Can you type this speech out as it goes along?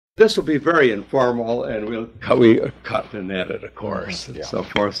this will be very informal, and we cut and edit, of course, and so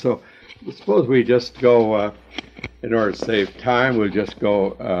forth. So suppose we just go, in order to save time, we'll just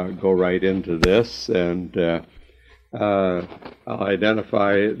go right into this, and I'll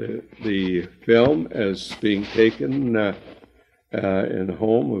identify the film as being taken in the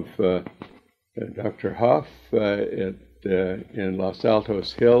home of Dr. Hoff in Los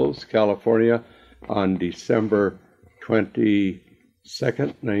Altos Hills, California, on December 22nd,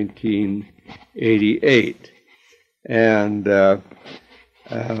 1988. And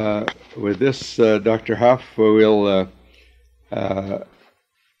with this, Dr. Hoff,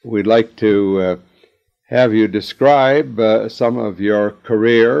 we'd like to have you describe some of your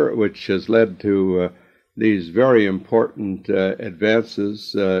career, which has led to these very important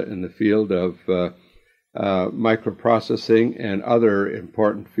advances in the field of microprocessing and other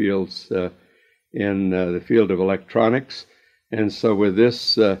important fields in the field of electronics. And so with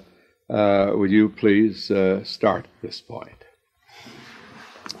this, would you please start at this point?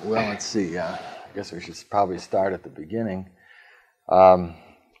 Well, let's see. I guess we should probably start at the beginning. I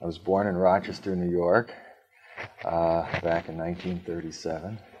was born in Rochester, New York, back in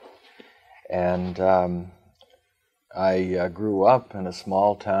 1937. And I grew up in a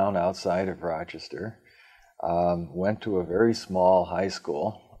small town outside of Rochester. Went to a very small high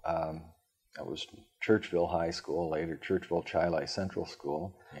school. That was Churchville High School, later Churchville Chili Central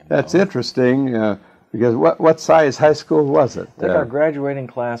School. That's interesting, because what size high school was it? I think our graduating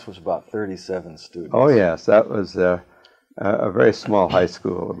class was about 37 students. Oh yes, that was a very small high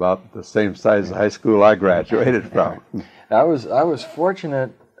school, about the same size as the high school I graduated from. I was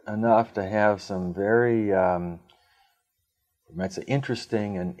fortunate enough to have some very you might say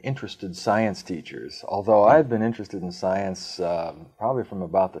interesting and interested science teachers, although I'd been interested in science probably from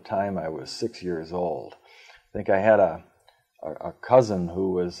about the time I was 6 years old. I think I had a cousin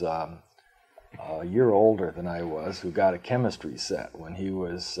who was a year older than I was, who got a chemistry set when he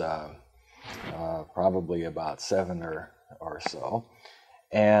was probably about 7 or so.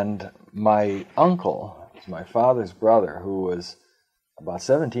 And my uncle, my father's brother, who was about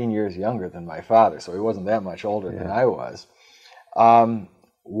 17 years younger than my father, so he wasn't that much older than I was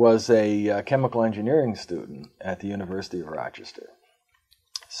a chemical engineering student at the University of Rochester.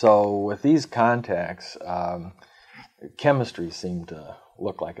 So with these contacts, chemistry seemed to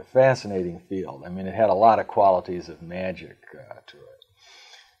look like a fascinating field. I mean, it had a lot of qualities of magic to it.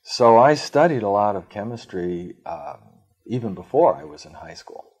 So I studied a lot of chemistry even before I was in high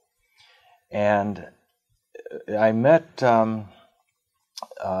school. And I met a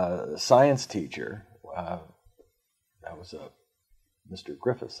science teacher. That was Mr.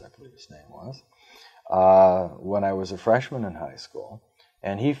 Griffiths, I believe his name was, when I was a freshman in high school.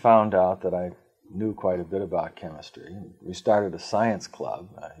 And he found out that I knew quite a bit about chemistry. We started a science club.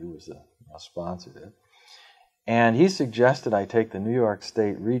 He was sponsored it. And he suggested I take the New York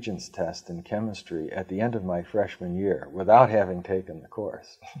State Regents test in chemistry at the end of my freshman year without having taken the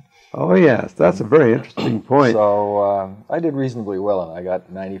course. Oh, yes. That's a very interesting point. So I did reasonably well, and I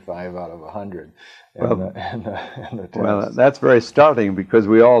got 95 out of 100 in the test. Well, that's very startling, because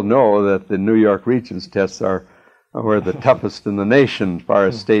we all know that the New York Regents tests are the toughest in the nation as far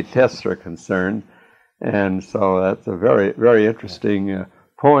as state tests are concerned. And so that's a very, very interesting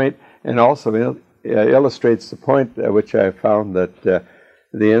point. And also illustrates the point which I found that the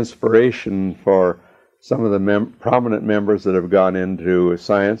inspiration for some of the prominent members that have gone into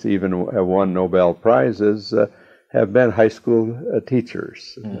science, even have won Nobel Prizes, have been high school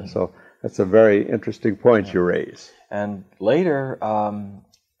teachers. So that's a very interesting point you raise. And later,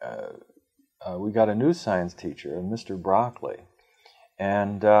 we got a new science teacher, Mr. Broccoli.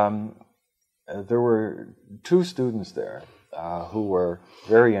 And there were 2 students there who were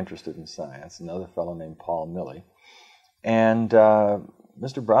very interested in science, another fellow named Paul Milley. And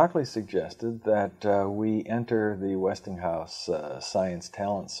Mr. Broccoli suggested that we enter the Westinghouse Science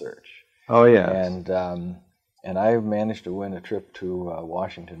Talent Search. Oh, yes. And I managed to win a trip to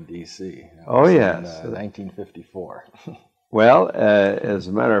Washington, D.C. Oh, yes. In 1954. Well, as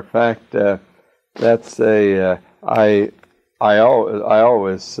a matter of fact, that's I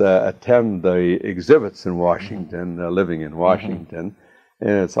always attend the exhibits in Washington, living in Washington, and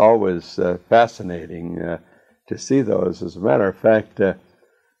it's always fascinating to see those. As a matter of fact,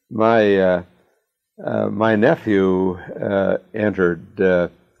 my nephew entered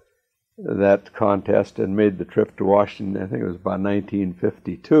that contest and made the trip to Washington. I think it was about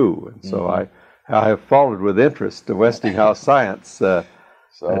 1952, and so I have followed with interest the Westinghouse Science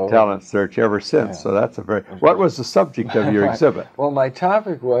Talent Search ever since. So that's a very... What was the subject of your exhibit? Well, my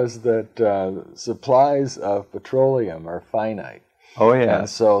topic was that supplies of petroleum are finite. Oh, yeah. And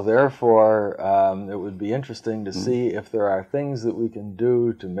so therefore, it would be interesting to see if there are things that we can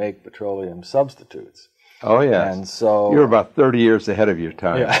do to make petroleum substitutes. Oh, yes. And so you're about 30 years ahead of your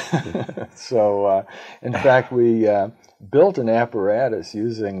time. Yeah. So, in fact, we built an apparatus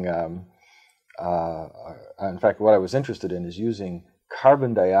using, in fact, what I was interested in is using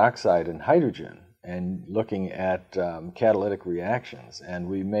carbon dioxide and hydrogen and looking at catalytic reactions. And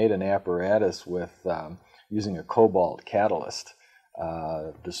we made an apparatus with using a cobalt catalyst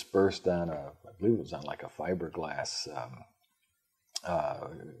dispersed on I believe it was on like a fiberglass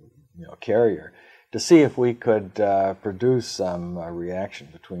carrier, to see if we could produce some reaction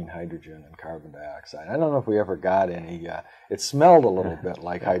between hydrogen and carbon dioxide. I don't know if we ever got any. It smelled a little bit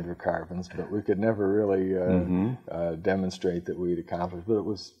like hydrocarbons, but we could never really demonstrate that we'd accomplished. But it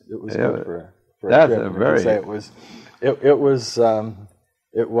was good for a trip. A very.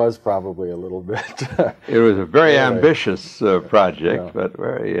 It was probably a little bit. It was a very ambitious project, but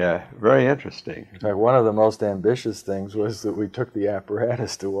very interesting. In fact, one of the most ambitious things was that we took the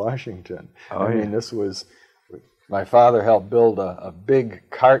apparatus to Washington. I mean, this was, my father helped build a big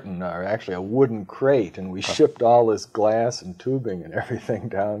carton, or actually a wooden crate, and we shipped all this glass and tubing and everything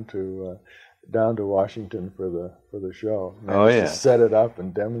down to Washington for the show. To set it up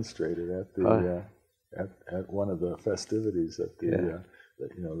and demonstrate it at the at one of the festivities at the.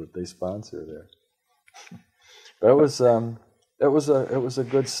 That they sponsor there. But it was a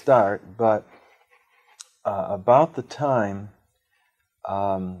good start. But about the time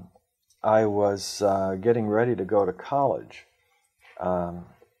I was getting ready to go to college,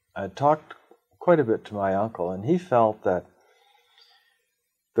 I talked quite a bit to my uncle, and he felt that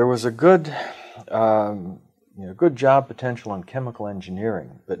there was a good good job potential in chemical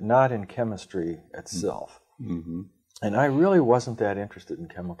engineering, but not in chemistry itself. Mm-hmm. And I really wasn't that interested in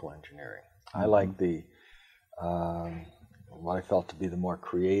chemical engineering. I liked the what I felt to be the more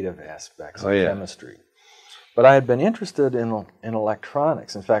creative aspects of chemistry. But I had been interested in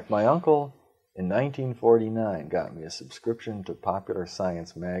electronics. In fact, my uncle in 1949 got me a subscription to Popular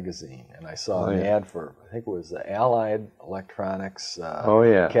Science magazine, and I saw an ad for, I think it was the Allied Electronics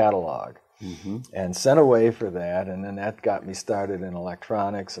catalog. Mm-hmm. And sent away for that, and then that got me started in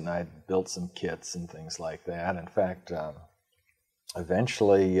electronics, and I built some kits and things like that. In fact,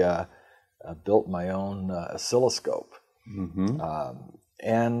 eventually built my own oscilloscope. Mm-hmm.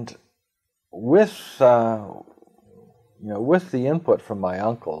 And with with the input from my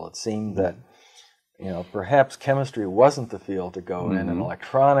uncle, it seemed that perhaps chemistry wasn't the field to go in, and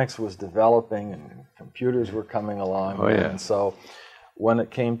electronics was developing, and computers were coming along, and so. When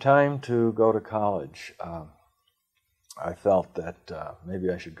it came time to go to college, I felt that maybe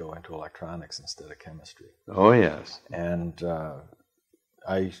I should go into electronics instead of chemistry. Oh, yes. And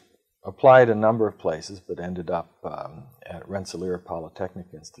I applied a number of places, but ended up at Rensselaer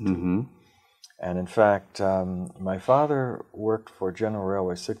Polytechnic Institute. Mm-hmm. And in fact, my father worked for General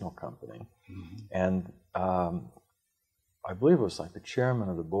Railway Signal Company, and I believe it was like the chairman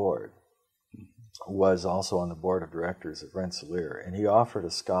of the board. Was also on the board of directors at Rensselaer, and he offered a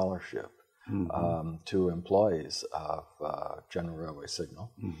scholarship to employees of General Railway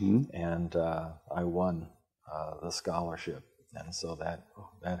Signal, and I won the scholarship, and so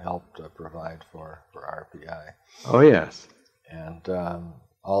that helped provide for RPI. Oh, yes. And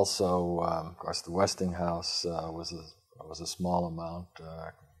also, of course, the Westinghouse was a small amount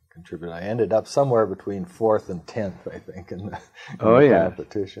contributed. I ended up somewhere between 4th and 10th, I think, in the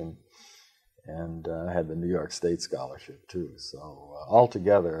competition. And I had the New York State scholarship too. So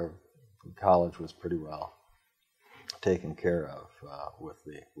altogether, college was pretty well taken care of with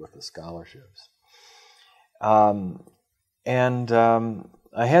the scholarships. And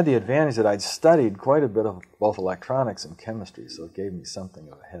I had the advantage that I'd studied quite a bit of both electronics and chemistry, so it gave me something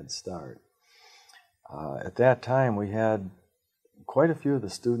of a head start. At that time, we had quite a few of the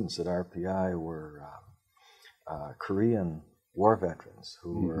students at RPI were Korean war veterans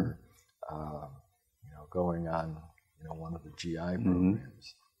who were going on, one of the GI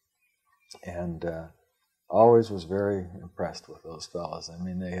programs, and always was very impressed with those fellows. I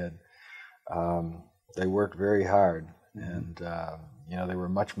mean, they worked very hard, and they were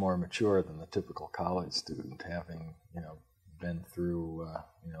much more mature than the typical college student, having been through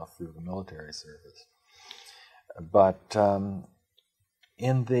through the military service. But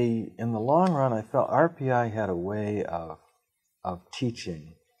in the long run, I felt RPI had a way of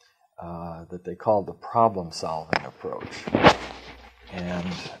teaching that they called the problem-solving approach,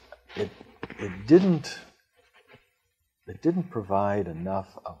 and it didn't provide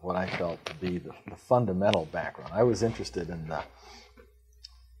enough of what I felt to be the fundamental background. I was interested in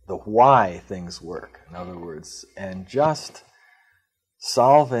the why things work, in other words, and just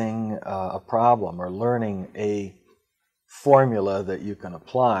solving a problem or learning a formula that you can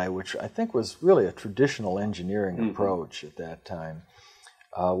apply, which I think was really a traditional engineering approach at that time,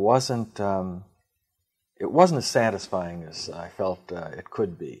 wasn't as satisfying as I felt it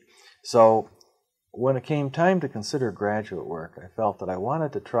could be. So when it came time to consider graduate work, I felt that I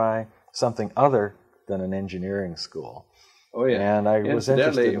wanted to try something other than an engineering school. Oh, yeah. And I was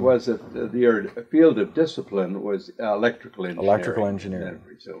interested in... your field of discipline was electrical engineering. Electrical engineering.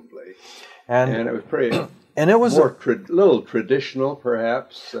 Presumably. And it was pretty... And it was more little traditional,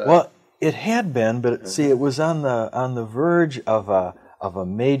 perhaps. Well, it had been, but see, it was on the verge of a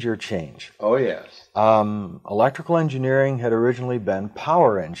major change. Oh, yes. Electrical engineering had originally been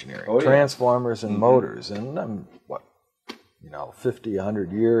power engineering, transformers and motors, and 50,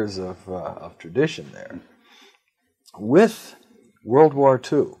 100 years of tradition there. With World War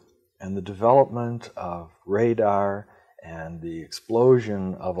II and the development of radar and the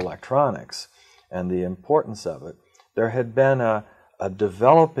explosion of electronics and the importance of it, there had been a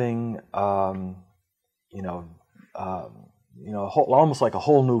developing, almost like a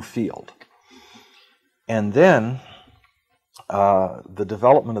whole new field. And then the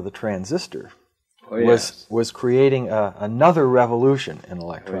development of the transistor was creating another revolution in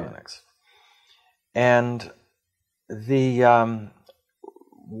electronics. And the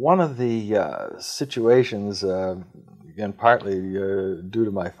one of the situations, again, partly due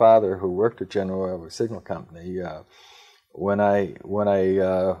to my father, who worked at General Railway Signal Company, when I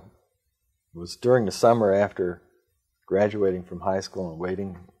was during the summer after graduating from high school and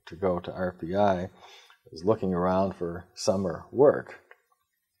waiting to go to RPI, I was looking around for summer work,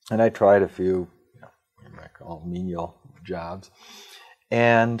 and I tried a few, what you might call menial jobs,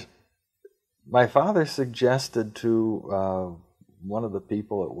 and my father suggested to one of the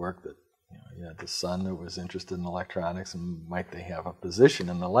people at work that he had the son who was interested in electronics, and might they have a position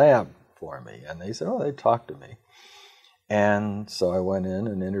in the lab for me? And they said, oh, they'd talk to me. And so I went in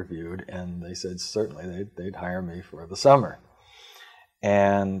and interviewed, and they said certainly they'd hire me for the summer.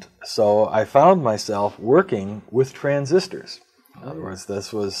 And so I found myself working with transistors. In other words,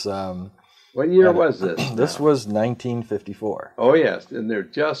 this was... what year was this? This was 1954. Oh, yes, and they're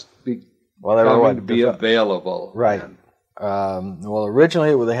just coming to be available. Right. Well,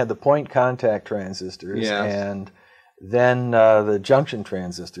 originally they had the point contact transistors, and then the junction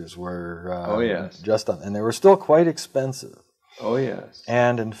transistors were just on, and they were still quite expensive. Oh, yes.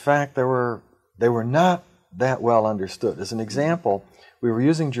 And in fact, they were not that well understood. As an example, we were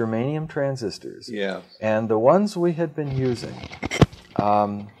using germanium transistors. Yes. And the ones we had been using,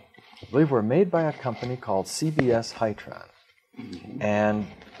 I believe, were made by a company called CBS Hytron. And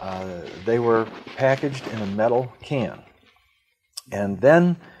they were packaged in a metal can. And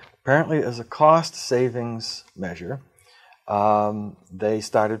then, apparently as a cost savings measure, they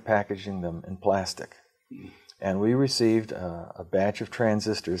started packaging them in plastic. And we received a batch of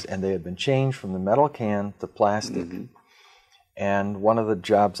transistors, and they had been changed from the metal can to plastic. And one of the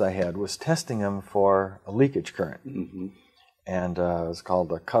jobs I had was testing them for a leakage current. And it was called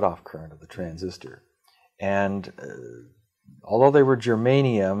the cutoff current of the transistor. And although they were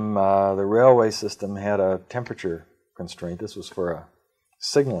germanium, the railway system had a temperature constraint. This was for a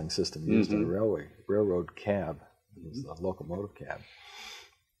signaling system used in a railroad cab. It was a locomotive cab.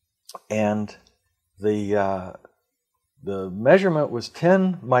 And the measurement was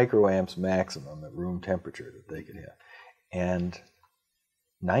 10 microamps maximum at room temperature that they could have. And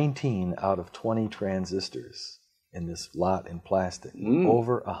 19 out of 20 transistors in this lot in plastic,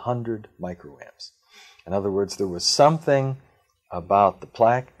 over 100 microamps. In other words, there was something about the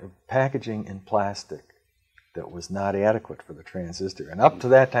packaging in plastic that was not adequate for the transistor. And up to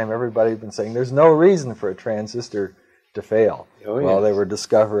that time, everybody had been saying there's no reason for a transistor to fail. Well, they were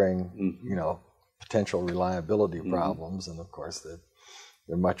discovering, potential reliability problems, and of course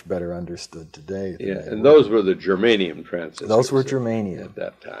they're much better understood today. And those were the germanium transistors. Those were germanium at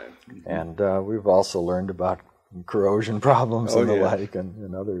that time. And we've also learned about corrosion problems and the like,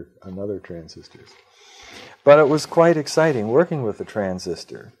 and other transistors. But it was quite exciting working with the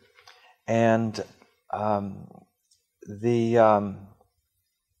transistor. And as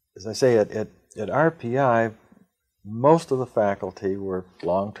I say, at RPI, most of the faculty were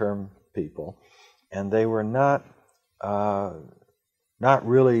long-term people, and they were not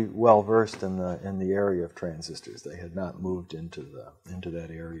really well versed in the area of transistors. They had not moved into that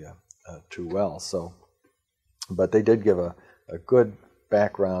area too well. So, but they did give a good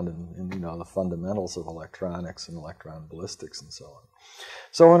background in the fundamentals of electronics and electron ballistics and so on.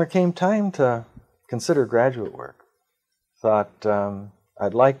 So when it came time to consider graduate work, thought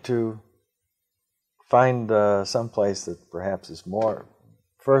I'd like to find some place that perhaps is more,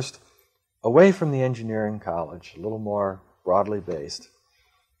 first, away from the engineering college, a little more broadly based,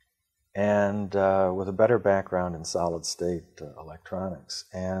 and with a better background in solid-state electronics.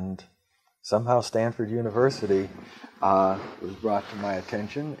 And somehow Stanford University was brought to my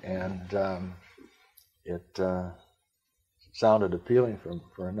attention, and it sounded appealing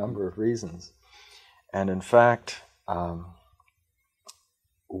for a number of reasons. And in fact,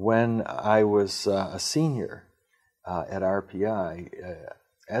 when I was a senior at RPI,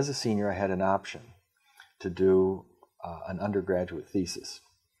 as a senior I had an option to do an undergraduate thesis.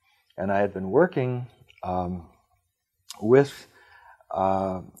 And I had been working with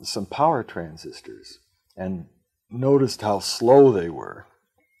some power transistors and noticed how slow they were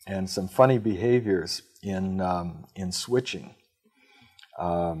and some funny behaviors in switching,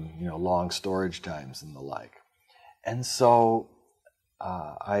 long storage times and the like. And so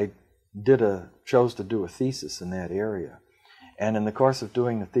I chose to do a thesis in that area. And in the course of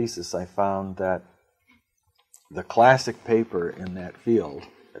doing the thesis, I found that the classic paper in that field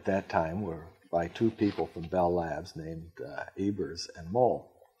at that time were by two people from Bell Labs named Ebers and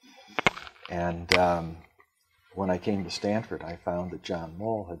Moll. And when I came to Stanford, I found that John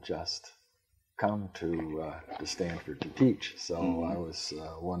Moll had just come to Stanford to teach. So I was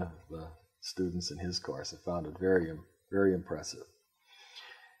one of the students in his course. I found it very, very impressive.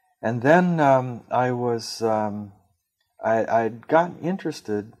 And then I'd gotten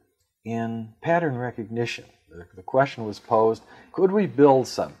interested in pattern recognition. The question was posed, could we build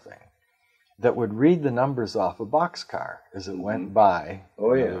something that would read the numbers off a boxcar as it went by?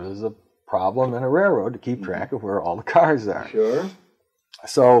 Oh, yeah. There was a problem in a railroad to keep track of where all the cars are. Sure.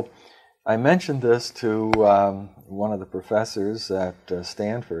 So I mentioned this to one of the professors at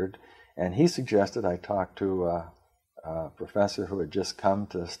Stanford, and he suggested I talk to a professor who had just come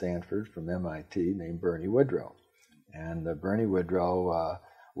to Stanford from MIT named Bernie Woodrow. And Bernie Woodrow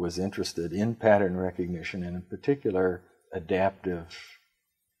was interested in pattern recognition and in particular adaptive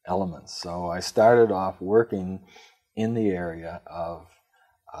elements. So I started off working in the area of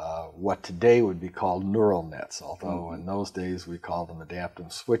what today would be called neural nets, although in those days we called them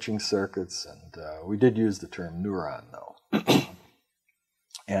adaptive switching circuits, and we did use the term neuron though.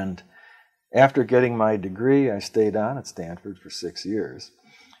 And after getting my degree, I stayed on at Stanford for 6 years,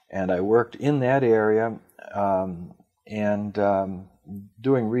 and I worked in that area and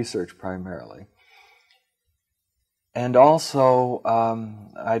doing research primarily. And also,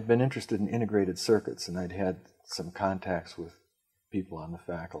 I'd been interested in integrated circuits, and I'd had some contacts with people on the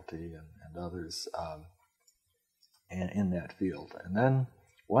faculty and others in that field. And then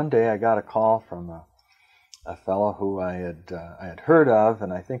one day I got a call from a fellow who I had heard of,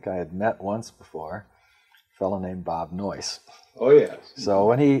 and I think I had met once before, a fellow named Bob Noyce. Oh, yes. So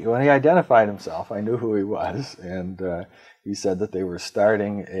when he identified himself, I knew who he was, and he said that they were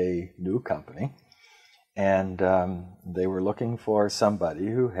starting a new company, and they were looking for somebody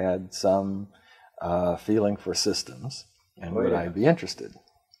who had some feeling for systems, and would I be interested?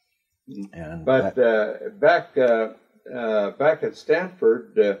 And but back at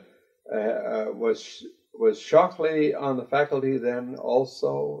Stanford, was Shockley on the faculty then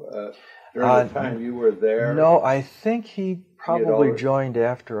also during the time you were there? No, I think he probably joined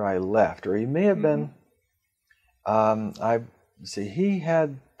after I left, or he may have been. He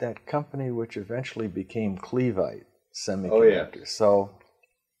had that company which eventually became Cleveite Semiconductors. Oh, yes. So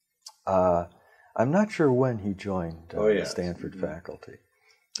I'm not sure when he joined the Stanford faculty.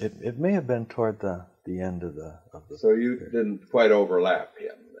 It may have been toward the end of the. So you didn't quite overlap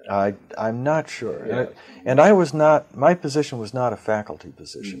him. I'm not sure. Yes. And I was not, my position was not a faculty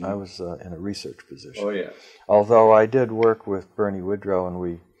position. I was in a research position. Oh, yes. Although I did work with Bernie Woodrow,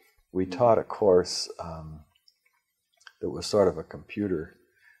 and we taught a course that was sort of a computer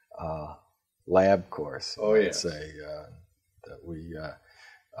lab course. Oh, I'd yes. say that it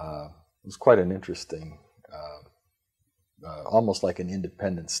was quite an interesting, almost like an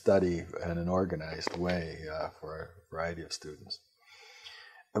independent study in an organized way for a variety of students.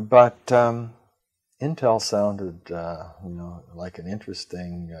 But Intel sounded, like an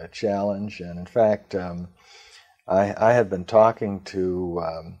interesting challenge, and in fact, I had been talking to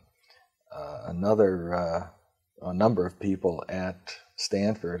a number of people at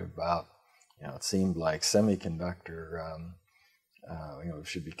Stanford about, it seemed like semiconductor,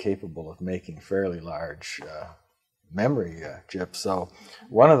 should be capable of making fairly large memory chips. So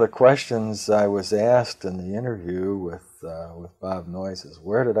one of the questions I was asked in the interview with Bob Noyce is,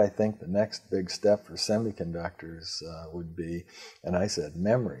 where did I think the next big step for semiconductors would be? And I said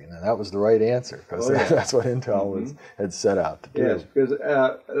memory, and that was the right answer, because that's what Intel had set out to do. Yes, because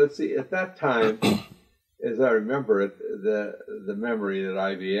let's see, at that time as I remember it, the memory that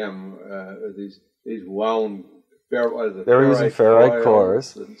IBM these wound they were using ferrite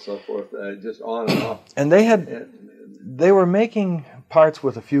cores and so forth, just on and off. And they were making parts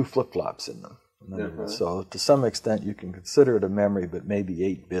with a few flip-flops in them. So to some extent you can consider it a memory, but maybe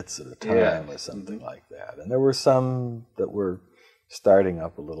 8 bits at a time or something like that. And there were some that were starting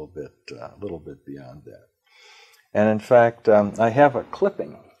up a little bit beyond that. And in fact, I have a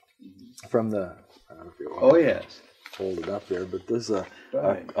clipping from the, I don't know if you want to hold it up there, but this is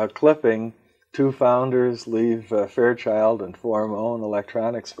a clipping. 2 founders leave Fairchild and form own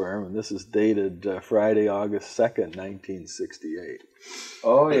electronics firm, and this is dated Friday, August 2nd, 1968.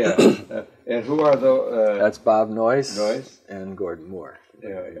 Oh, yeah. And who are those? That's Bob Noyce and Gordon Moore.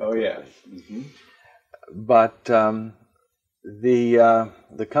 Yeah. Oh, yeah. Mm-hmm. But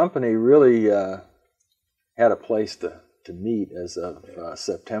the company really had a place to meet as of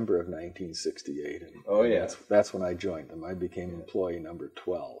September of 1968. And that's when I joined them. I became employee number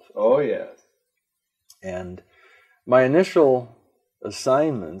 12. Oh, yes. And my initial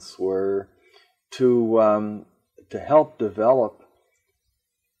assignments were to help develop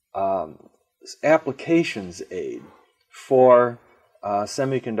applications aid for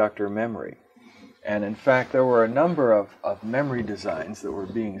semiconductor memory. And in fact, there were a number of memory designs that were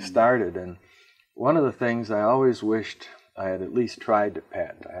being started. And one of the things I always wished I had at least tried to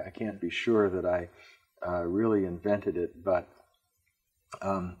patent. I can't be sure that I really invented it, but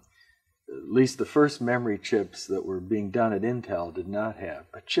at least the first memory chips that were being done at Intel did not have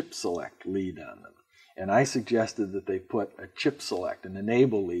a chip select lead on them. And I suggested that they put a chip select, an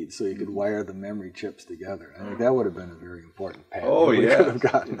enable lead, so you could wire the memory chips together. I think that would have been a very important patent. Oh, yeah. Could have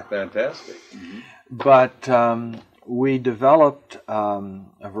gotten. Fantastic. Mm-hmm. But we developed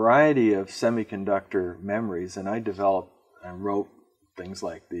a variety of semiconductor memories, and I developed and wrote things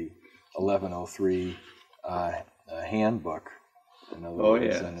like the 1103 handbook. In other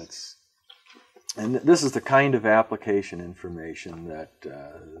words, and this is the kind of application information that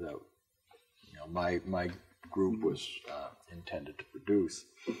my group was intended to produce.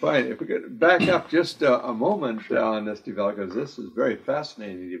 Fine. If we could back up just a moment on this development, because this is very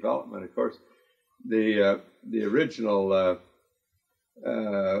fascinating development. Of course, the original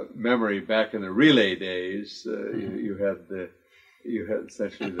memory back in the relay days, you had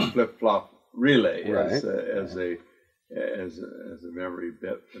essentially the flip flop relay as a memory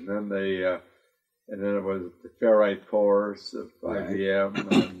bit, and then it was the ferrite cores of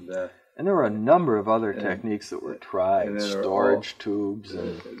IBM, and there were a number of other techniques that were tried, storage tubes,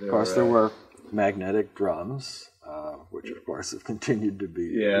 and of course there were magnetic drums, which of course have continued to be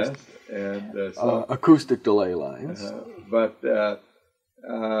used, and acoustic delay lines. But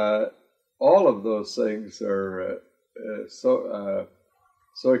all of those things are so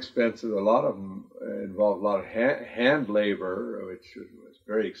expensive. A lot of them involve a lot of hand labor, which was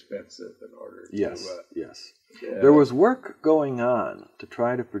very expensive in order to... There was work going on to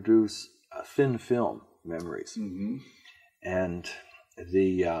try to produce thin film memories. Mm-hmm. And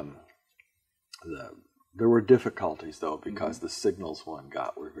there were difficulties, though, because the signals one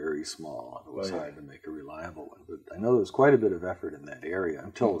got were very small, and it was hard to make a reliable one. But I know there was quite a bit of effort in that area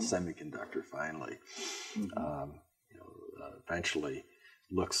until the semiconductor finally eventually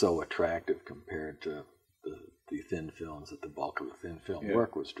looked so attractive compared to the thin films that the bulk of the thin film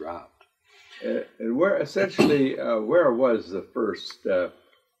work was dropped. And where was the first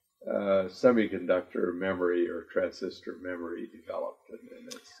semiconductor memory or transistor memory developed?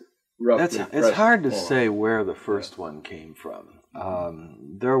 And it's hard to say where the first one came from.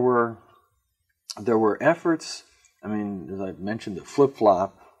 There were efforts. I mean, as I mentioned, the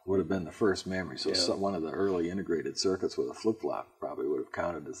flip-flop would have been the first memory. So one of the early integrated circuits with a flip-flop probably would have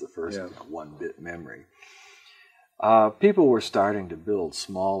counted as the first 1-bit memory. People were starting to build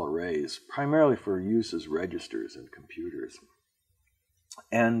small arrays, primarily for use as registers in computers.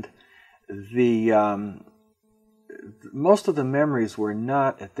 And most of the memories were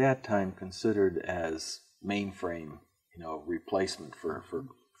not at that time considered as mainframe, replacement for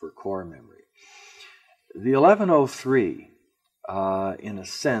core memory. The 1103, in a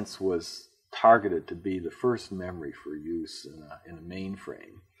sense, was targeted to be the first memory for use in a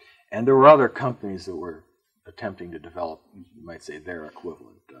mainframe. And there were other companies that were attempting to develop, you might say, their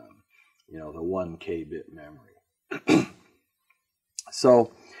equivalent, the 1 kbit memory.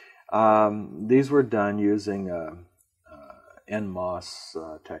 So these were done using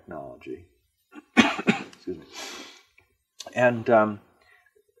NMOS technology. Excuse me. And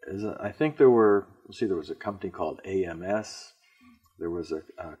I think there was a company called AMS. There was a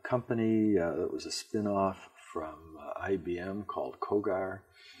company that was a spin-off from IBM called Kogar.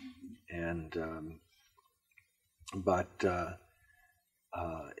 And but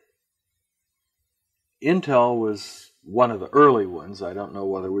Intel was one of the early ones. I don't know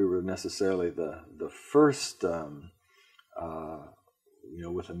whether we were necessarily the first,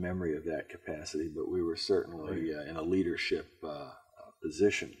 with a memory of that capacity, but we were certainly in a leadership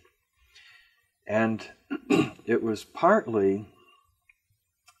position. And it was partly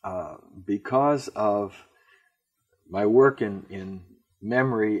because of my work in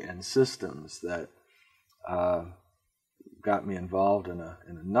memory and systems that got me involved in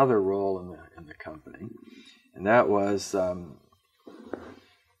another role in the company, and that was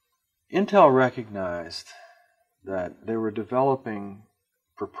Intel recognized that they were developing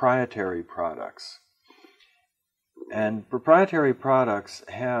proprietary products, and proprietary products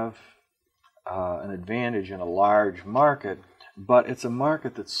have an advantage in a large market, but it's a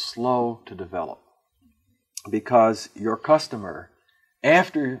market that's slow to develop because your customer,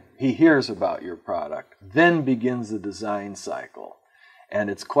 after he hears about your product, then begins the design cycle. And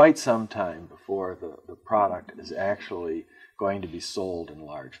it's quite some time before the product is actually going to be sold in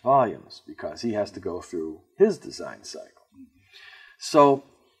large volumes because he has to go through his design cycle. So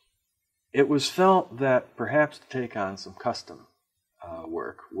it was felt that perhaps to take on some custom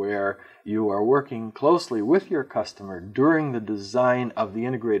work where you are working closely with your customer during the design of the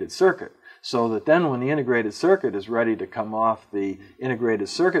integrated circuit, so that then when the integrated circuit is ready to come off the integrated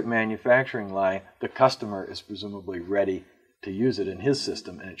circuit manufacturing line, the customer is presumably ready to use it in his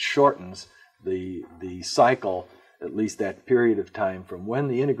system, and it shortens the cycle, at least that period of time from when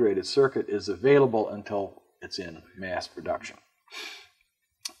the integrated circuit is available until it's in mass production.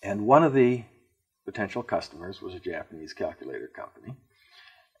 And one of the potential customers was a Japanese calculator company,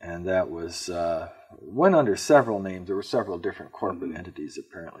 and that was went under several names. There were several different corporate entities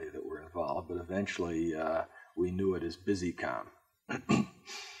apparently that were involved, but eventually we knew it as BusyCom.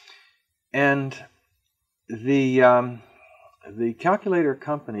 And the calculator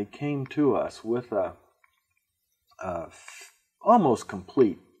company came to us with a almost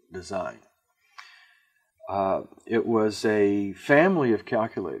complete design. It was a family of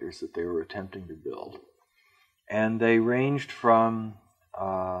calculators that they were attempting to build, and they ranged from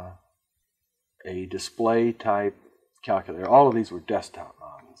a display type calculator. All of these were desktop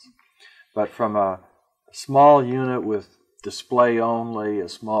models, but from a small unit with display only, a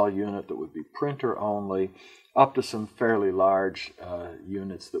small unit that would be printer only, up to some fairly large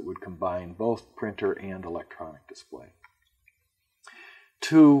units that would combine both printer and electronic display.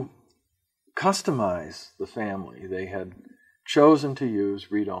 To customize the family, they had chosen to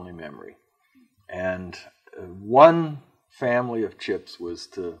use read-only memory, and one family of chips was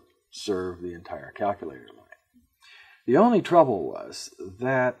to serve the entire calculator line. The only trouble was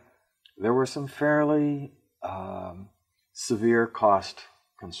that there were some fairly severe cost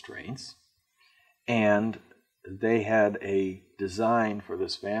constraints, and they had a design for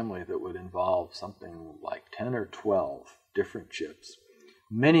this family that would involve something like 10 or 12 different chips,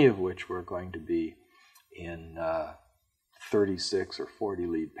 many of which were going to be in 36 or 40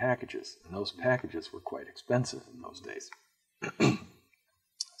 lead packages, and those packages were quite expensive in those days.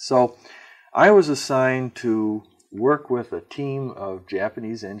 So I was assigned to work with a team of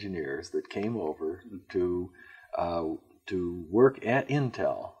Japanese engineers that came over to work at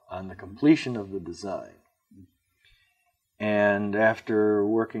Intel on the completion of the design. And after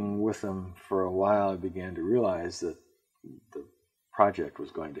working with them for a while, I began to realize that the project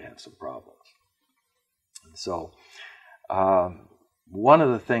was going to have some problems. And so one of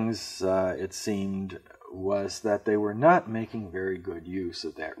the things, it seemed, was that they were not making very good use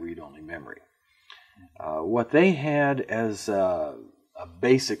of that read-only memory. What they had as a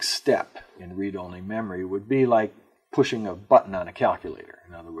basic step in read-only memory would be like pushing a button on a calculator.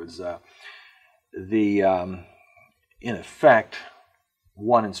 In other words, in effect,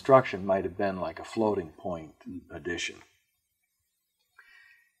 one instruction might have been like a floating point addition.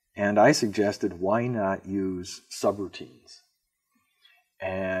 And I suggested, why not use subroutines?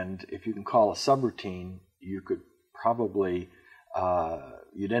 And if you can call a subroutine, you could probably,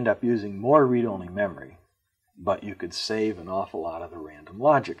 you'd end up using more read-only memory, but you could save an awful lot of the random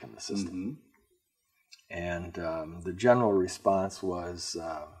logic in the system. And the general response was,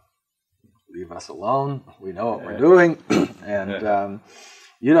 leave us alone, we know what we're doing, and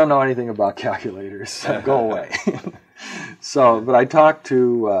you don't know anything about calculators, go away. So, but I talked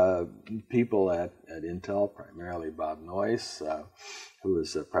to people at Intel, primarily Bob Noyce, who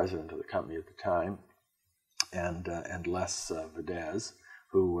was president of the company at the time, and Les Vedez,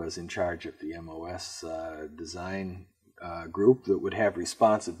 who was in charge of the MOS design group that would have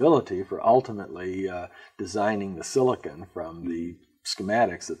responsibility for ultimately designing the silicon from the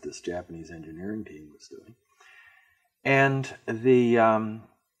schematics that this Japanese engineering team was doing. And the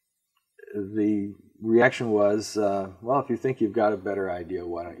reaction was, well, if you think you've got a better idea,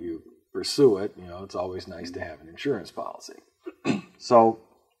 why don't you pursue it? You know, it's always nice to have an insurance policy. So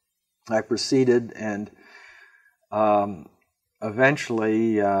I proceeded and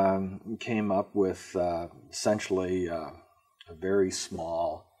eventually came up with essentially a very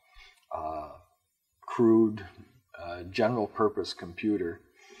small, crude, general-purpose computer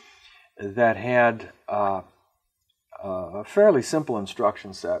that had a fairly simple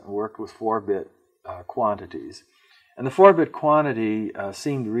instruction set and worked with 4-bit quantities. And the 4-bit quantity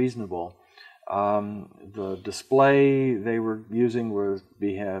seemed reasonable. The display they were using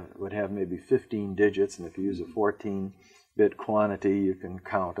would have maybe 15 digits, and if you use a 14-bit quantity, you can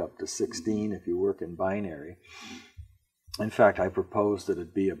count up to 16 if you work in binary. In fact, I proposed that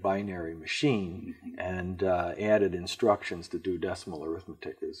it be a binary machine and added instructions to do decimal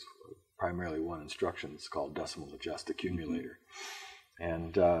arithmetic. There's primarily one instruction. It's called decimal adjust accumulator.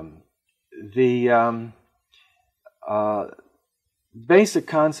 And the basic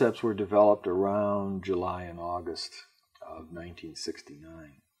concepts were developed around July and August of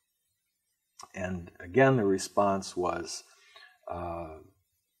 1969. And again, the response was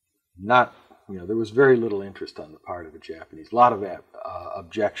not, there was very little interest on the part of the Japanese. A lot of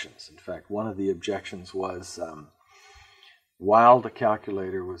objections. In fact, one of the objections was while the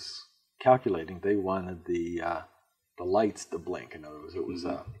calculator was calculating, they wanted the lights to blink. In other words, it was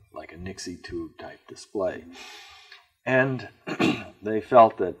like a Nixie tube type display. And they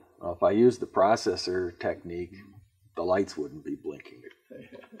felt that, well, if I used the processor technique, the lights wouldn't be blinking.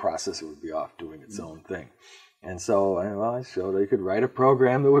 The processor would be off doing its own thing. And so, I showed you could write a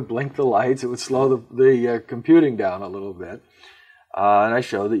program that would blink the lights. It would slow the computing down a little bit. And I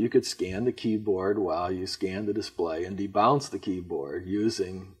showed that you could scan the keyboard while you scanned the display and debounce the keyboard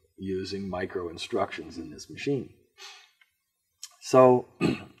using micro instructions in this machine. So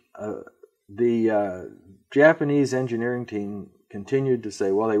the Japanese engineering team continued to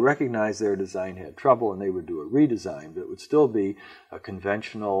say, well, they recognized their design had trouble and they would do a redesign, but it would still be a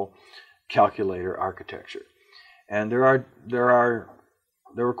conventional calculator architecture. And there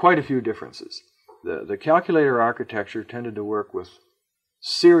were quite a few differences. The calculator architecture tended to work with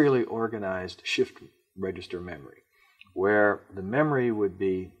serially organized shift register memory, where the memory would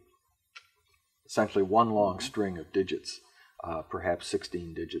be essentially one long string of digits, perhaps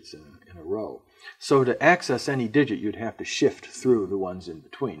 16 digits in a row. So to access any digit, you'd have to shift through the ones in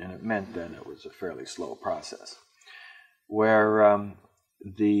between, and it meant then it was a fairly slow process. Where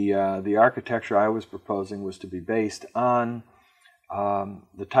the architecture I was proposing was to be based on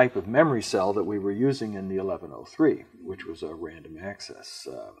the type of memory cell that we were using in the 1103, which was a random access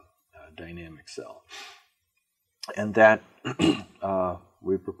dynamic cell. And that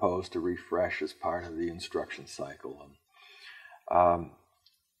we proposed to refresh as part of the instruction cycle.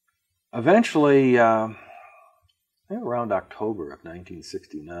 Eventually, I think around October of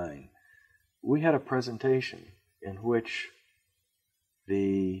 1969, we had a presentation in which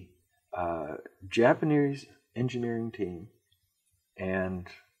the Japanese engineering team and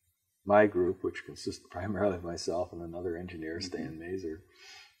my group, which consisted primarily of myself and another engineer, Stan Mazer,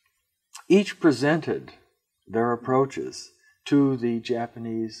 each presented their approaches to the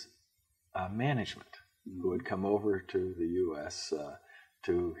Japanese management who had come over to the U.S.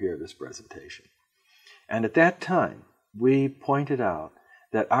 To hear this presentation. And at that time, we pointed out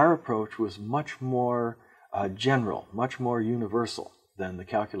that our approach was much more general, much more universal than the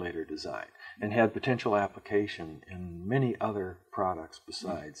calculator design, and had potential application in many other products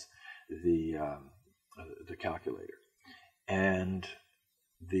besides the calculator. And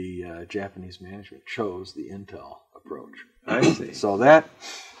the Japanese management chose the Intel approach. I see. So that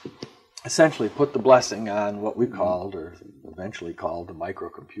essentially put the blessing on what we called, or eventually called, the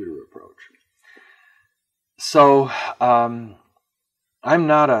microcomputer approach. So I'm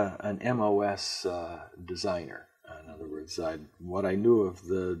not an MOS designer. In other words, what I knew of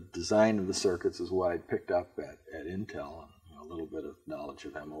the design of the circuits is what I'd picked up at Intel, and a little bit of knowledge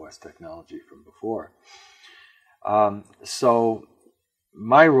of MOS technology from before. So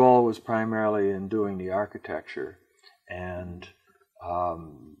my role was primarily in doing the architecture and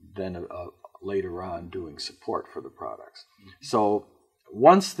then later on doing support for the products. So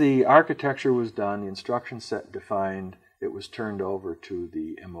once the architecture was done, the instruction set defined, it was turned over to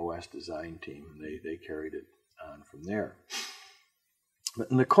the MOS design team, and they carried it on from there. But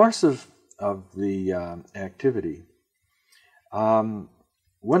in the course of the activity, when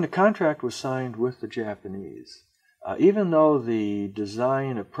the contract was signed with the Japanese, even though the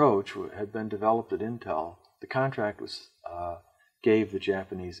design approach had been developed at Intel, the contract was gave the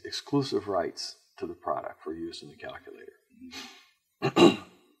Japanese exclusive rights to the product for use in the calculator.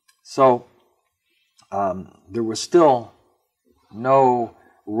 So there was still no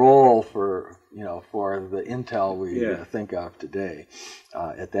role for the Intel we think of today.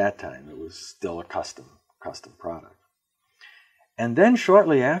 At that time, it was still a custom product. And then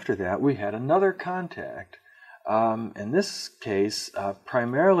shortly after that, we had another contact. In this case,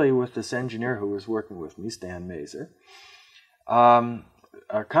 primarily with this engineer who was working with me, Stan Mazer.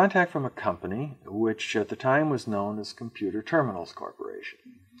 A contact from a company which at the time was known as Computer Terminals Corporation.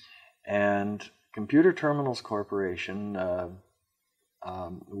 And Computer Terminals Corporation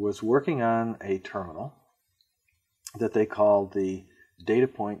was working on a terminal that they called the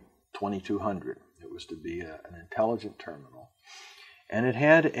DataPoint 2200. It was to be an intelligent terminal. And it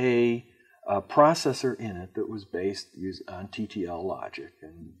had a processor in it that was based on TTL logic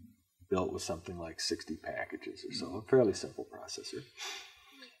and built with something like 60 packages or so, a fairly simple processor.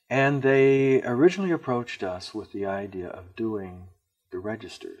 And they originally approached us with the idea of doing the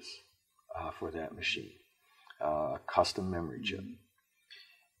registers for that machine, a custom memory chip.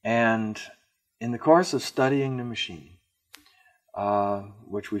 And in the course of studying the machine,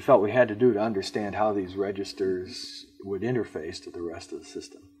 which we felt we had to do to understand how these registers would interface to the rest of the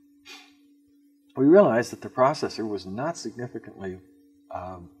system, we realized that the processor was not significantly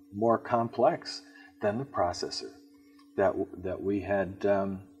more complex than the processor that we had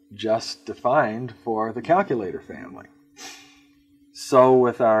just defined for the calculator family. So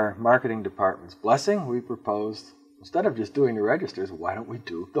with our marketing department's blessing, we proposed, instead of just doing the registers, why don't we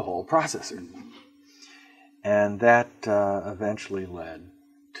do the whole processor? And that eventually led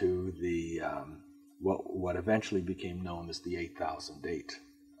to the what eventually became known as the 8008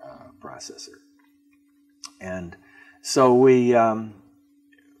 processor. And so we,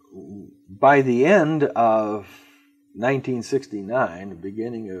 by the end of 1969, the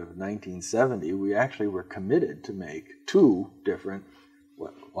beginning of 1970, we actually were committed to make two different,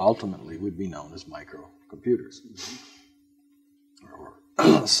 what ultimately would be known as microcomputers.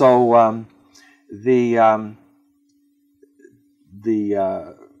 So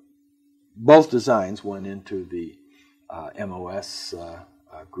both designs went into the MOS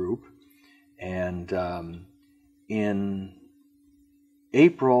group, and in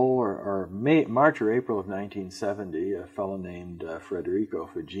April or March or April of 1970, a fellow named Federico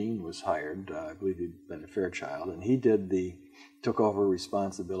Fagin was hired. I believe he'd been a Fairchild, and he took over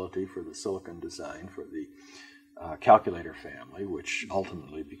responsibility for the silicon design for the calculator family, which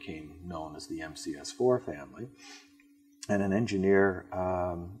ultimately became known as the MCS4 family. And an engineer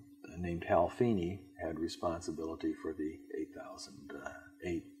named Hal Feeney had responsibility for the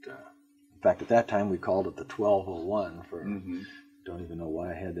 8008. In fact, at that time we called it the 1201 for. Don't even know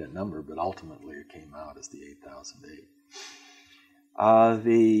why I had that number, but ultimately it came out as the 8008.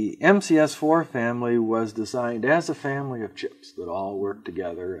 The MCS4 family was designed as a family of chips that all worked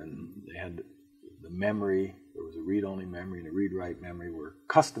together, and they had the memory. There was a read-only memory and a read-write memory were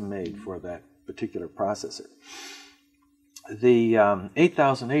custom made for that particular processor. The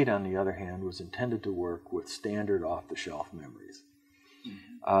 8008, on the other hand, was intended to work with standard off-the-shelf memories.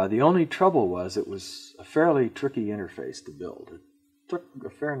 The only trouble was it was a fairly tricky interface to build. It took a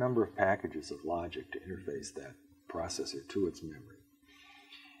fair number of packages of logic to interface that processor to its memory.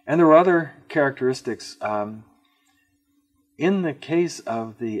 And there were other characteristics. In the case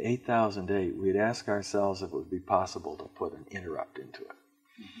of the 8008, we'd ask ourselves if it would be possible to put an interrupt into it.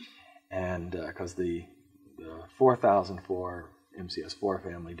 And because the 4004 MCS4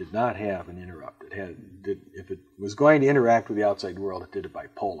 family did not have an interrupt. If it was going to interact with the outside world, it did it by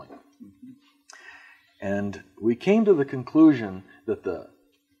polling. And we came to the conclusion that the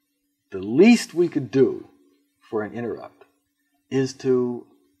least we could do for an interrupt is to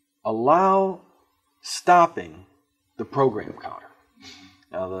allow stopping the program counter.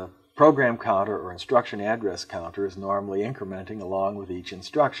 Now, the program counter or instruction address counter is normally incrementing along with each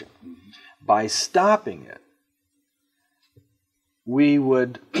instruction. By stopping it, we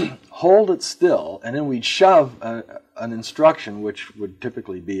would hold it still, and then we'd shove an instruction, which would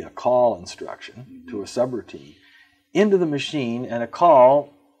typically be a call instruction to a subroutine, into the machine, and a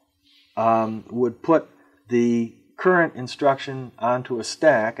call would put the current instruction onto a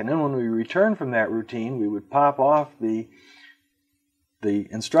stack, and then when we return from that routine, we would pop off the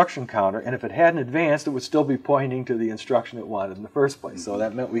instruction counter, and if it hadn't advanced, it would still be pointing to the instruction it wanted in the first place. So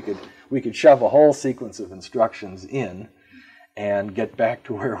that meant we could shove a whole sequence of instructions in and get back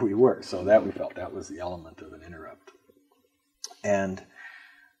to where we were. So that we felt that was the element of an interrupt. And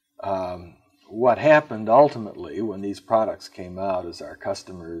what happened ultimately when these products came out is our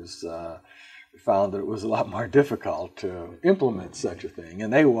customers found that it was a lot more difficult to implement such a thing,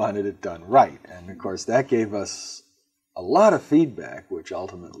 and they wanted it done right. And of course, that gave us a lot of feedback, which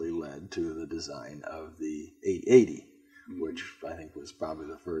ultimately led to the design of the 880, which I think was probably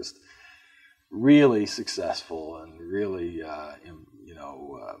the first really successful and really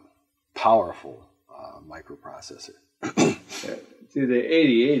powerful microprocessor. See, the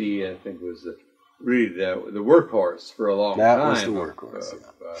 8080, I think, was really the workhorse for a long time. That was the workhorse,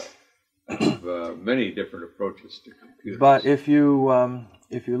 of many different approaches to computers. But if you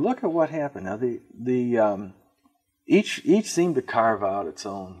look at what happened now, each seemed to carve out its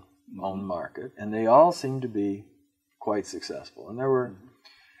own market, and they all seemed to be quite successful. And there were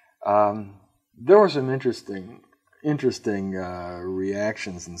some interesting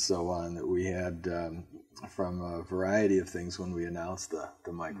reactions and so on that we had from a variety of things when we announced the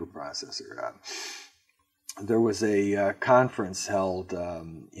microprocessor. There was a conference held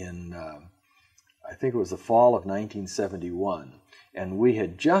in, I think it was the fall of 1971, and we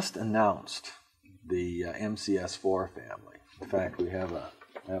had just announced the MCS4 family. In fact, we have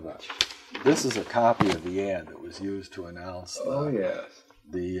this is a copy of the ad that was used to announce the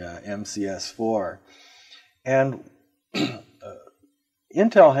MCS4. And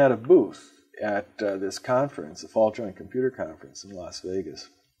Intel had a booth at this conference, the Fall Joint Computer Conference in Las Vegas.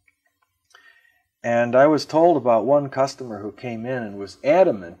 And I was told about one customer who came in and was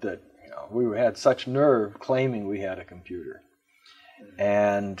adamant that we had such nerve claiming we had a computer.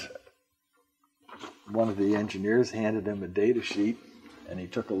 And one of the engineers handed him a data sheet, and he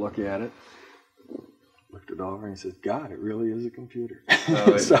took a look at it, looked it over, and he said, "God, it really is a computer."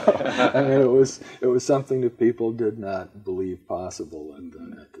 So, I mean, it was something that people did not believe possible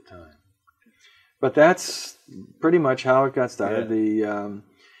at the time. But that's pretty much how it got started. Yeah.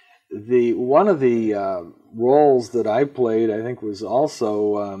 One of the roles that I played, I think, was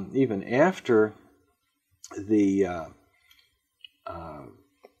also even after the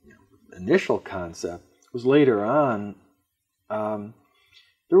initial concept was later on.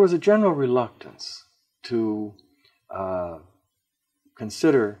 There was a general reluctance to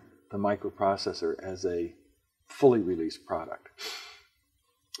consider the microprocessor as a fully released product.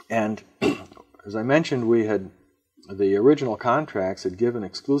 And as I mentioned, the original contracts had given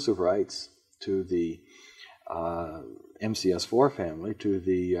exclusive rights to the MCS4 family to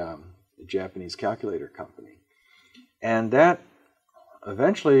the Japanese calculator company. And that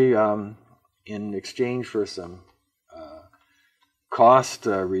eventually, in exchange for some cost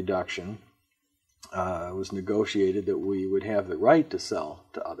reduction, was negotiated that we would have the right to sell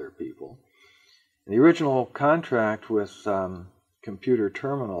to other people. And the original contract with Computer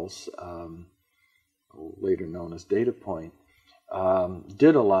Terminals, later known as Data Point,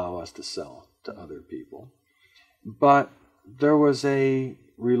 did allow us to sell to other people. But there was a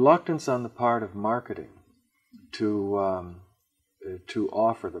reluctance on the part of marketing to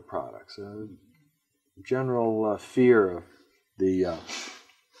offer the products, a general fear of the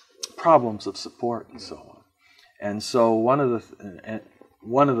problems of support and so on. And so one of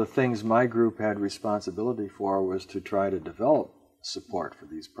the things my group had responsibility for was to try to develop support for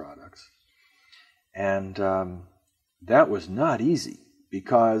these products. And that was not easy,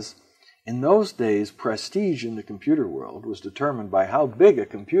 because in those days, prestige in the computer world was determined by how big a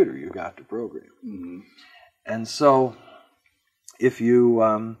computer you got to program. Mm-hmm. And so if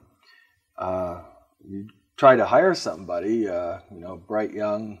you try to hire somebody, bright,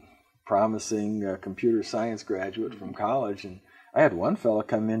 young, promising computer science graduate from college, and I had one fellow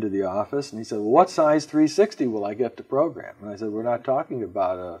come into the office and he said, "Well, what size 360 will I get to program?" And I said, "We're not talking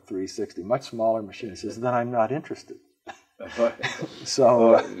about a 360, much smaller machine." He says, "Then I'm not interested."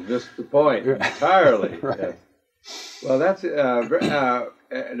 So just the point entirely. Right. Yeah. Well, that's now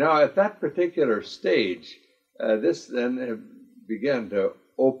at that particular stage, this then began to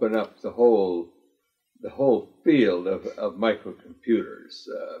open up the whole field of microcomputers.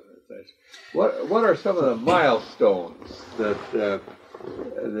 What are some of the milestones that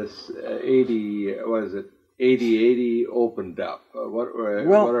this 8080 opened up? What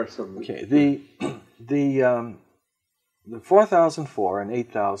are some? Okay, the 4004 and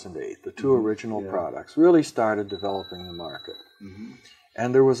 8008, the two original products, really started developing the market,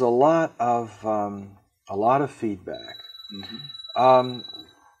 and there was a lot of feedback.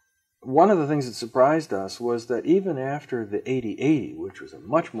 One of the things that surprised us was that even after the 8080, which was a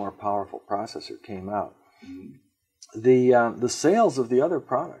much more powerful processor, came out, the sales of the other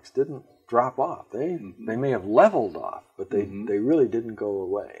products didn't drop off. They may have leveled off, but they really didn't go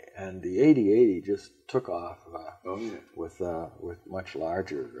away. And the 8080 just took off with much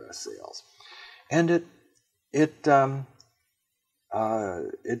larger sales, and it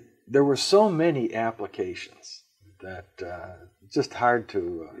there were so many applications that it's just hard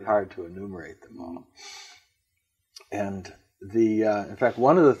to enumerate them all. And in fact,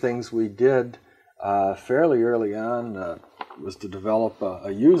 one of the things we did fairly early on was to develop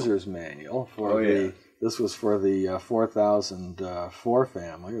a user's manual for this was for the 4004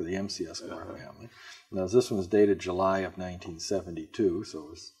 family, or the MCS4 family. Now, this one was dated July of 1972, so it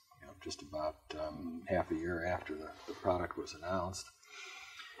was just about half a year after the product was announced.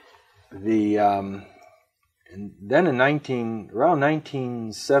 And then around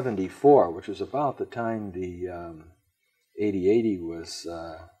 1974, which was about the time the 8080 was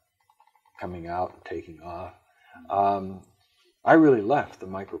coming out and taking off, I really left the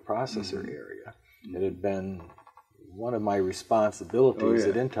microprocessor area. It had been one of my responsibilities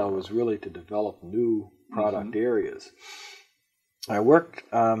at Intel was really to develop new product areas. I worked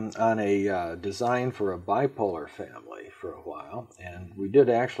on a design for a bipolar family for a while, and we did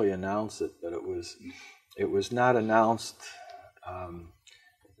actually announce it, but it was not announced.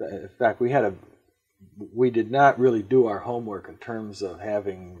 In fact, we did not really do our homework in terms of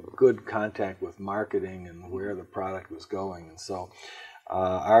having good contact with marketing and where the product was going, and so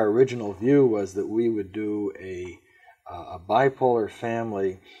our original view was that we would do a bipolar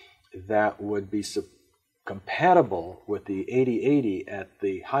family that would be compatible with the 8080 at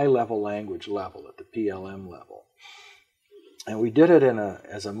the high-level language level, at the PLM level. And we did it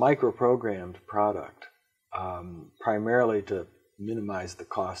as a microprogrammed product, primarily to minimize the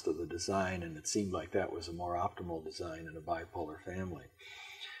cost of the design, and it seemed like that was a more optimal design in a bipolar family.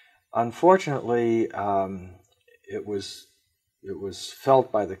 Unfortunately, it was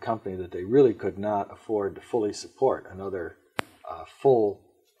felt by the company that they really could not afford to fully support another full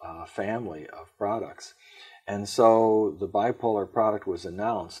family of products. And so the bipolar product was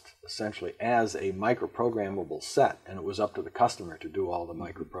announced essentially as a microprogrammable set, and it was up to the customer to do all the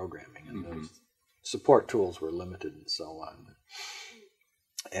microprogramming, and those support tools were limited and so on.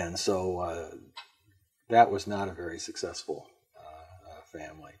 And so that was not a very successful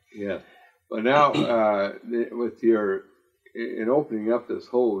family. Yeah. But now, in opening up this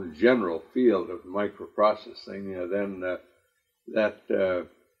whole general field of microprocessing, then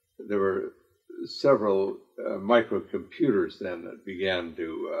there were several microcomputers then that began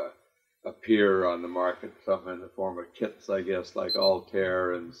to appear on the market, some in the form of kits, I guess, like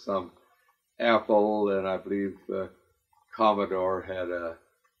Altair, and some Apple, and I believe Commodore had a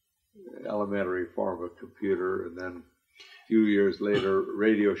elementary form of computer, and then a few years later,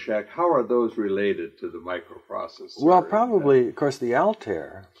 Radio Shack. How are those related to the microprocessor? Well, probably, of course, the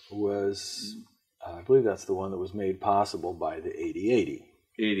Altair was, I believe that's the one that was made possible by the 8080.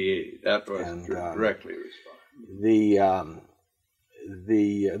 8080, that was directly responsible.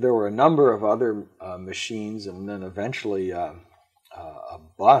 There were a number of other machines, and then eventually a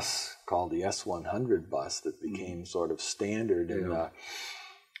bus called the S100 bus that became sort of standard in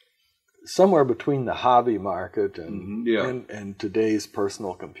somewhere between the hobby market and today's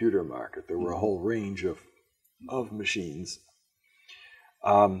personal computer market. There were a whole range of machines.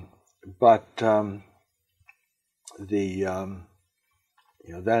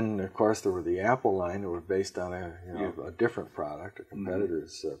 Then of course there were the Apple line that were based on a different product, a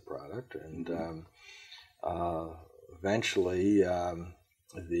competitor's product, and eventually the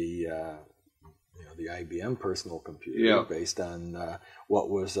IBM personal computer based on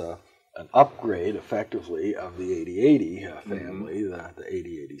what was an upgrade, effectively, of the 8080 family, the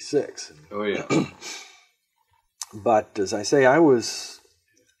 8086. Oh yeah. But as I say, I was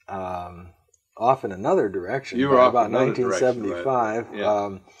off in another direction. You were by off about in another 1975, direction,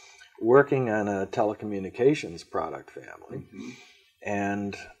 right? working on a telecommunications product family,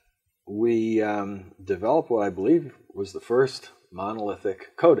 and we developed what I believe was the first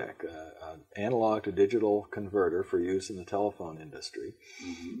monolithic codec, an analog to digital converter for use in the telephone industry.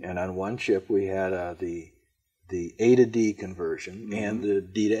 And on one chip we had the A to D conversion and the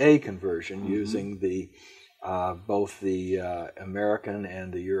D to A conversion using both the American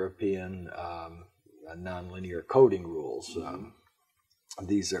and the European nonlinear coding rules.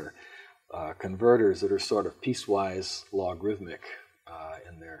 These are converters that are sort of piecewise logarithmic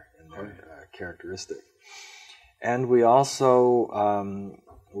in their characteristic. And we also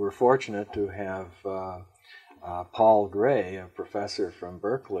were fortunate to have Paul Gray, a professor from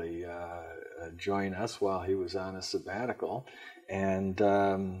Berkeley, join us while he was on a sabbatical. And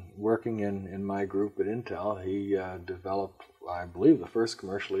working in my group at Intel, he developed, I believe, the first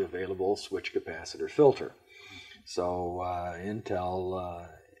commercially available switch capacitor filter. So Intel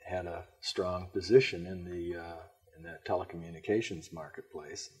had a strong position in the telecommunications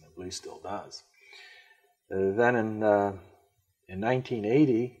marketplace, and I believe still does. Then in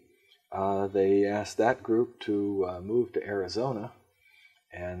 1980, they asked that group to move to Arizona.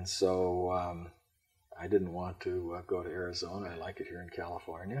 And so I didn't want to go to Arizona. I like it here in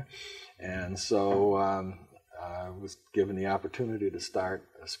California. And so I was given the opportunity to start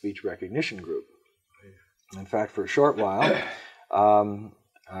a speech recognition group. In fact, for a short while,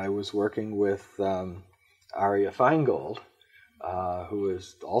 I was working with Aria Feingold, who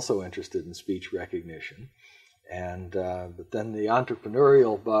is also interested in speech recognition. And but then the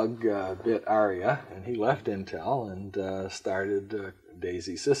entrepreneurial bug bit Aria, and he left Intel and started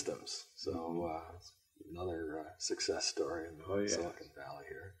Daisy Systems. So it's another success story in the Silicon Valley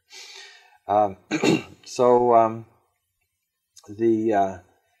here. So the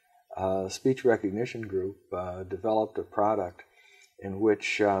speech recognition group developed a product in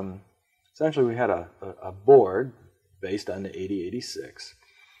which essentially we had a board based on the 8086,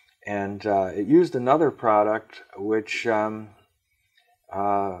 and it used another product which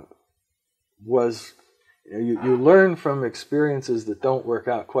was, you learn from experiences that don't work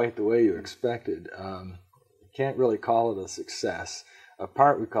out quite the way you expected. You can't really call it a success. A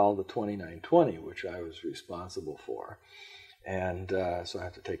part we called the 2920, which I was responsible for. And so I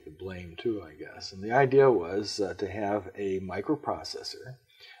have to take the blame too, I guess. And the idea was to have a microprocessor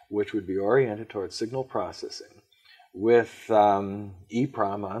which would be oriented towards signal processing with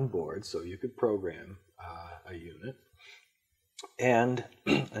EEPROM on board, so you could program a unit, and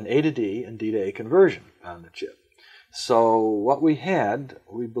an A to D and D to A conversion on the chip. So what we had,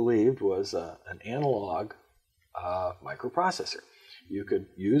 we believed, was an analog microprocessor. You could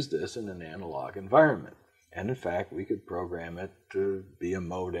use this in an analog environment. And in fact, we could program it to be a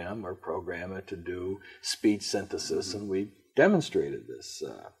modem or program it to do speech synthesis, and we demonstrated this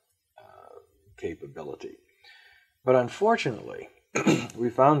capability. But unfortunately, we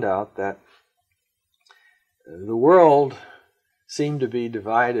found out that the world seemed to be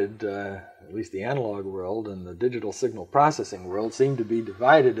divided, at least the analog world and the digital signal processing world seemed to be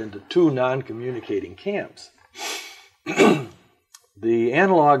divided into two non-communicating camps. The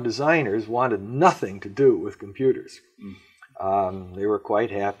analog designers wanted nothing to do with computers. They were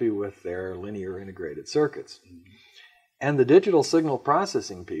quite happy with their linear integrated circuits. And the digital signal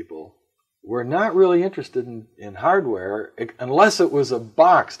processing people were not really interested in hardware unless it was a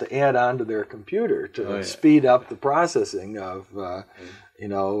box to add onto their computer to speed up the processing of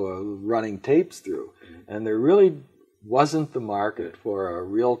running tapes through. And there really wasn't the market for a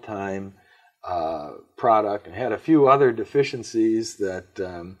real-time product, and had a few other deficiencies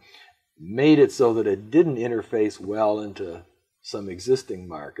that made it so that it didn't interface well into some existing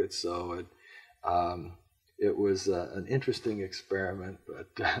markets. So it was an interesting experiment, but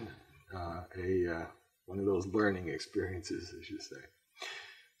one of those learning experiences, as you say.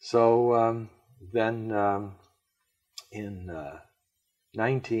 So then in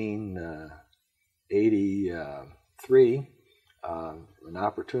 1983, an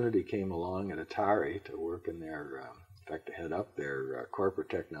opportunity came along at Atari to work in their, in fact, to head up their corporate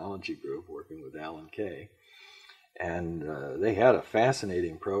technology group, working with Alan Kay. And they had a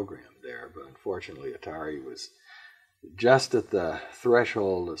fascinating program there, but unfortunately Atari was just at the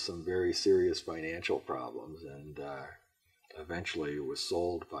threshold of some very serious financial problems, and eventually was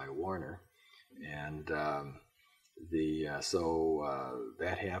sold by Warner. And so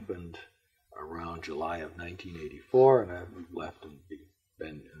that happened around July of 1984, and I've left and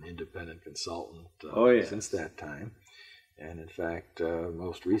been an independent consultant since that time. And in fact,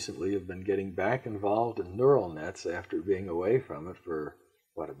 most recently have been getting back involved in neural nets after being away from it for,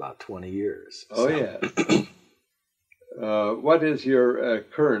 about 20 years. What is your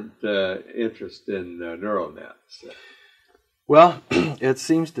current interest in neural nets? Well, it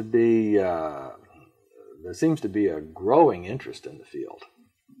seems to be, there seems to be a growing interest in the field.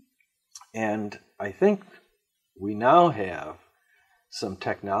 And I think we now have some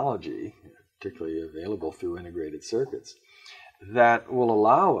technology, particularly available through integrated circuits, that will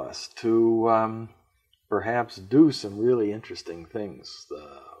allow us to perhaps do some really interesting things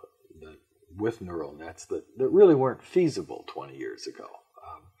with neural nets that really weren't feasible 20 years ago.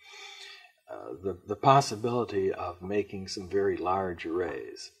 The possibility of making some very large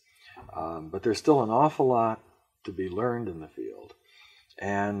arrays. But there's still an awful lot to be learned in the field.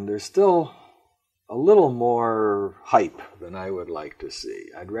 And there's still a little more hype than I would like to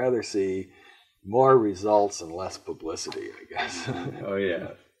see. I'd rather see more results and less publicity, I guess.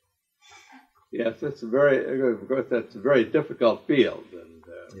 Yes, that's a very difficult field,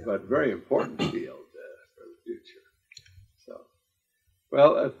 but very important field for the future. So,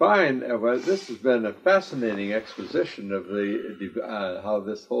 well, fine. Well, this has been a fascinating exposition of how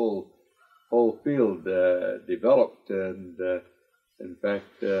this whole field developed, and in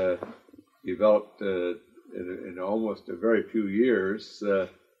fact, developed in almost a very few years to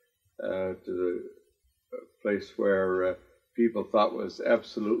the place where people thought was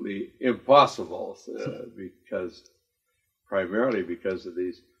absolutely impossible, primarily because of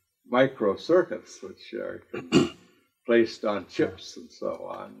these microcircuits, which are placed on chips and so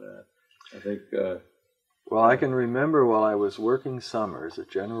on. I think. Well, I can remember while I was working summers at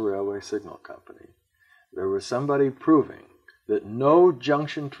General Railway Signal Company, there was somebody proving that no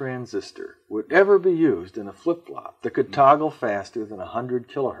junction transistor would ever be used in a flip-flop that could toggle faster than 100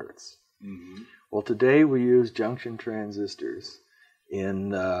 kilohertz. Mm-hmm. Well, today we use junction transistors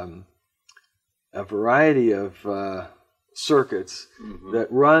in a variety of circuits that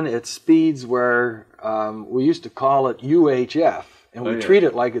run at speeds where we used to call it UHF, and we treat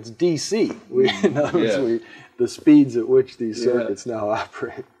it like it's DC. In other words, the speeds at which these circuits now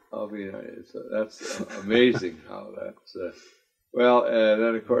operate. I mean, that's amazing how that's... well,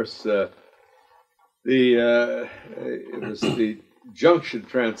 then, of course, it was the junction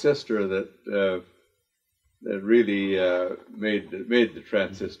transistor that really made the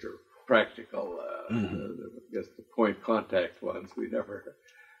transistor practical. I guess the point contact ones we never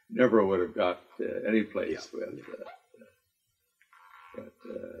would have got any place with.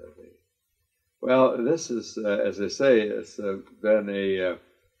 Well, this is, as I say, it's been a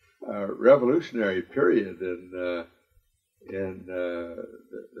revolutionary period in the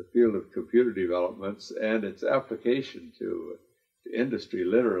field of computer developments and its application to industry.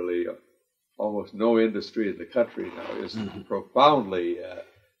 Literally, almost no industry in the country now is profoundly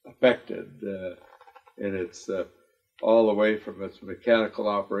affected in its all the way from its mechanical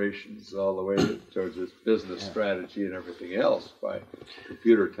operations all the way towards its business strategy and everything else by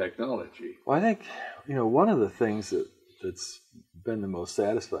computer technology. Well, I think, one of the things that's been the most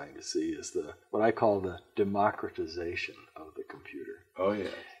satisfying to see is what I call the democratization of the computer. Oh,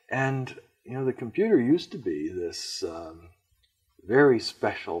 yeah. And, the computer used to be this very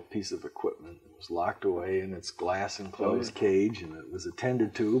special piece of equipment. It was locked away in its glass enclosed cage, and it was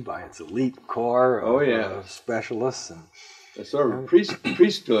attended to by its elite corps of specialists. And a sort of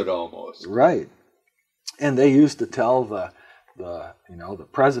priesthood almost. Right. And they used to tell the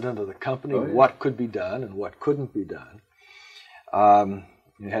president of the company what could be done and what couldn't be done.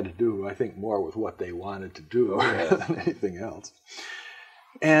 It had to do, I think, more with what they wanted to do than anything else.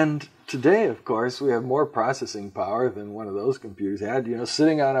 And today, of course, we have more processing power than one of those computers had,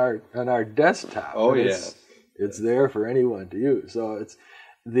 sitting on our desktop. Oh, It's there for anyone to use. So it's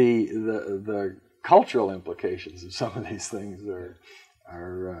the cultural implications of some of these things are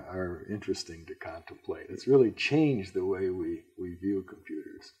interesting to contemplate. It's really changed the way we view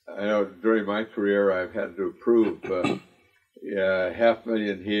computers. I know during my career I've had to approve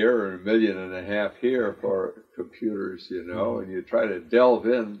 $500,000 here or $1.5 million here for computers, and you try to delve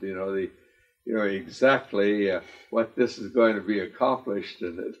in, exactly what this is going to be accomplished.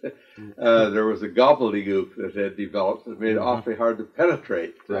 And there was a gobbledygook that had developed that made it awfully hard to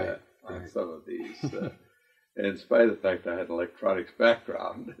penetrate on some of these. In spite of the fact I had an electronics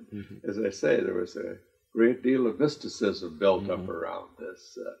background, as I say, there was a great deal of mysticism built up around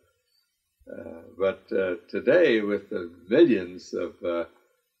this. But today, with the millions of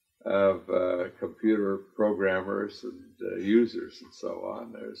computer programmers and users and so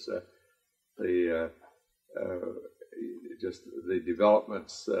on, there's just the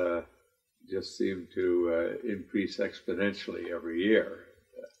developments just seem to increase exponentially every year.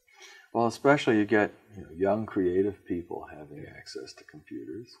 Well, especially you get young creative people having access to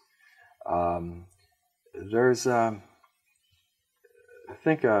computers. There's I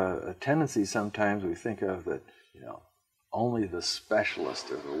think a tendency sometimes we think of that, only the specialist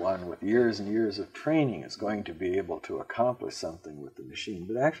or the one with years and years of training is going to be able to accomplish something with the machine.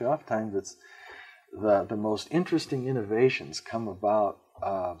 But actually, oftentimes it's the most interesting innovations come about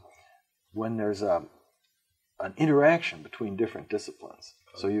when there's an interaction between different disciplines.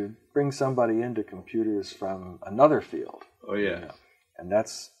 So you bring somebody into computers from another field. Oh, yeah. And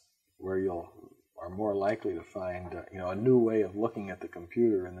that's where you are more likely to find a new way of looking at the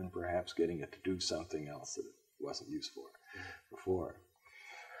computer and then perhaps getting it to do something else that it wasn't used for before.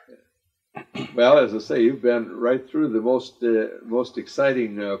 Well, as I say, you've been right through the most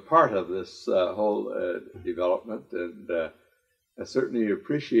exciting part of this whole development, and I certainly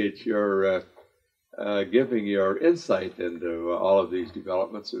appreciate your giving your insight into all of these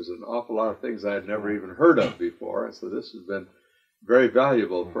developments. There's an awful lot of things I had never even heard of before, and so this has been very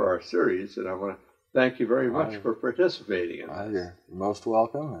valuable for our series, and I want to thank you very much for participating in this. You're most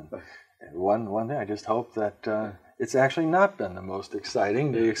welcome. And one thing, I just hope that it's actually not been the most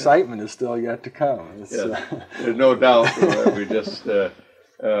exciting. The excitement is still yet to come. Yes. There's no doubt. We just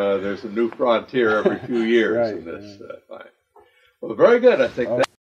there's a new frontier every few years in this. Fine. Well, very good. I think that.